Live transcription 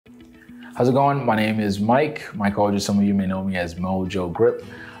How's it going? My name is Mike Aldridge. Some of you may know me as Mojo Grip,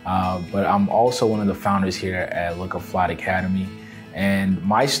 but I'm also one of the founders here at Look Up Flight Academy. And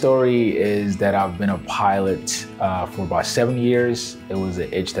my story is that I've been a pilot for about 7 years. It was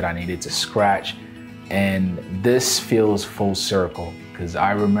an itch that I needed to scratch. And this feels full circle because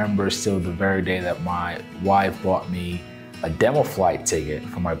I remember still the very day that my wife bought me a demo flight ticket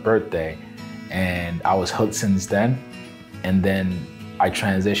for my birthday. And I was hooked since then. And then I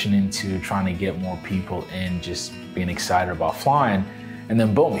transitioned into trying to get more people in, just being excited about flying. And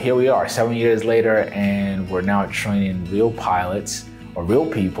then boom, here we are 7 years later, and we're now training real pilots or real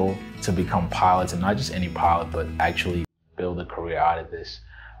people to become pilots, and not just any pilot, but actually build a career out of this.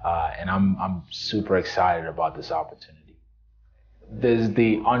 And I'm super excited about this opportunity. There's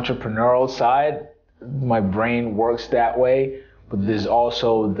the entrepreneurial side. My brain works that way, but there's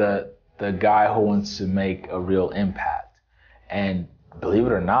also the guy who wants to make a real impact. And believe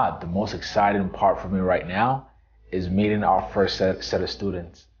it or not, the most exciting part for me right now is meeting our first set of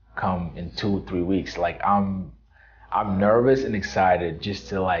students come in 2 or 3 weeks. Like I'm nervous and excited just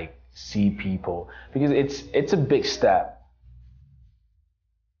to see people, because it's a big step.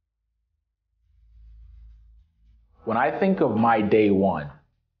 When I think of my day one,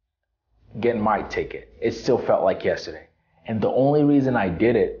 getting my ticket, it still felt like yesterday. And the only reason I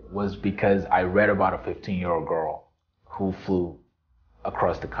did it was because I read about a 15-year-old girl who flew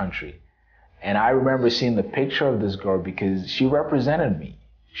across the country. And I remember seeing the picture of this girl because she represented me.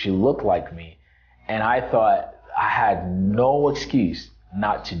 She looked like me. And I thought I had no excuse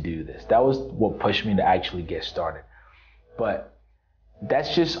not to do this. That was what pushed me to actually get started. But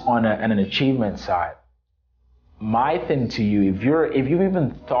that's just on an achievement side. My thing to you, if you've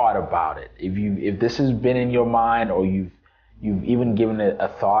even thought about it, if this has been in your mind, or you've even given it a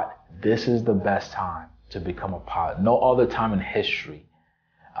thought, this is the best time to become a pilot. No other time in history.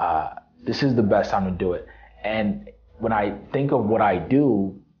 This is the best time to do it. And when I think of what I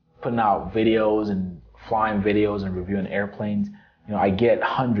do, putting out videos and flying videos and reviewing airplanes, I get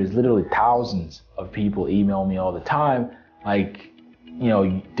hundreds, literally thousands of people email me all the time.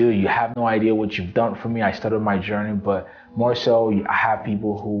 Dude, you have no idea what you've done for me. I started my journey, but more so, I have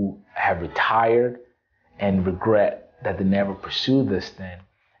people who have retired and regret that they never pursued this thing.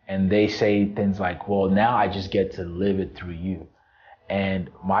 And they say things like, well, now I just get to live it through you. And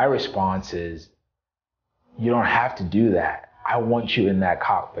my response is, you don't have to do that. I want you in that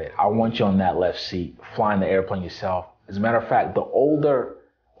cockpit. I want you on that left seat, flying the airplane yourself. As a matter of fact, the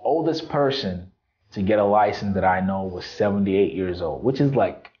oldest person to get a license that I know was 78 years old, which is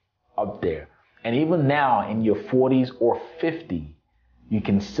up there. And even now in your 40s or 50, you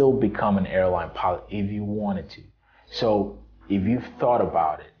can still become an airline pilot if you wanted to. So if you've thought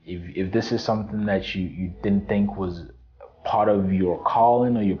about it, if this is something that you didn't think was part of your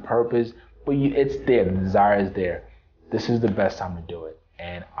calling or your purpose, but it's there, the desire is there, this is the best time to do it.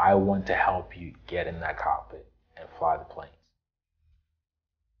 And I want to help you get in that cockpit and fly the plane.